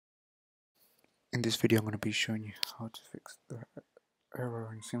In this video I'm going to be showing you how to fix the error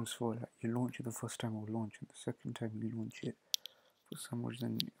in Sims 4. Like, you launch it the first time, it will launch, and the second time you launch it, for some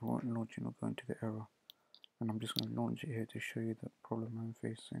reason it won't launch and it'll go into the error. And I'm just going to launch it here to show you the problem I'm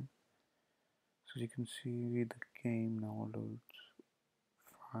facing. So as you can see, the game now loads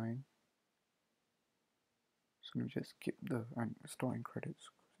fine. So I'm going to just skip the starting credits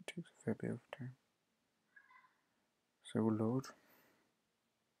because it takes a fair bit of time. So it will load.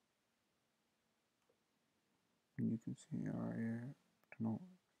 And you can see, yeah, I don't know.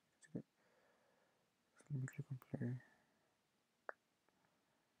 So let me click on play.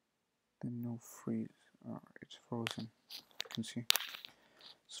 Then no freeze. It's frozen. You can see.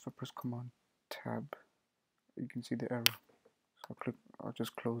 So if I press Command Tab, you can see the error. So I'll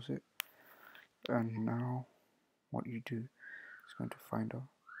just close it. And now what you do is going to find out,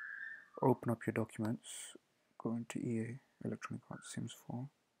 open up your documents, go into EA, Electronic Arts Sims 4.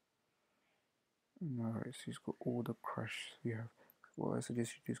 Now so it's got all the crash you have. What I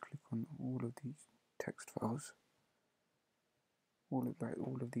suggest you just click on all of these text files. All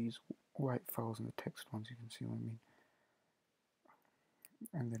of these white files and the text ones, you can see what I mean.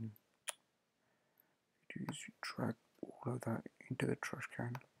 And then you drag all of that into the trash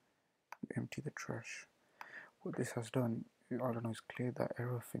can, empty the trash. What this has done, I don't know, it's cleared that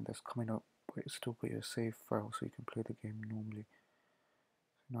error thing that's coming up, but it's still got your save file so you can play the game normally.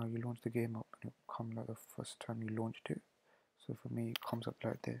 So now you launch the game up and it'll come like the first time you launched it. So for me it comes up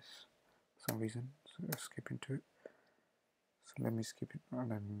like this for some reason, so let's skip into it. So let me skip it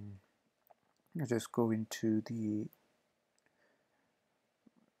and then I just go into the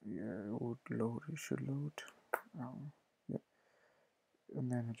it should load. Yep.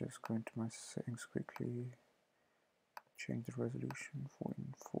 And then I just go into my settings quickly, change the resolution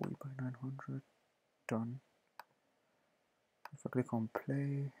 1440 by 900, done. If I click on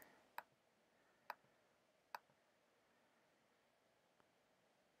play,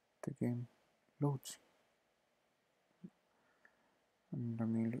 the game loads, and I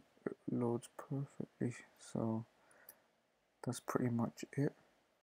mean it loads perfectly. So that's pretty much it.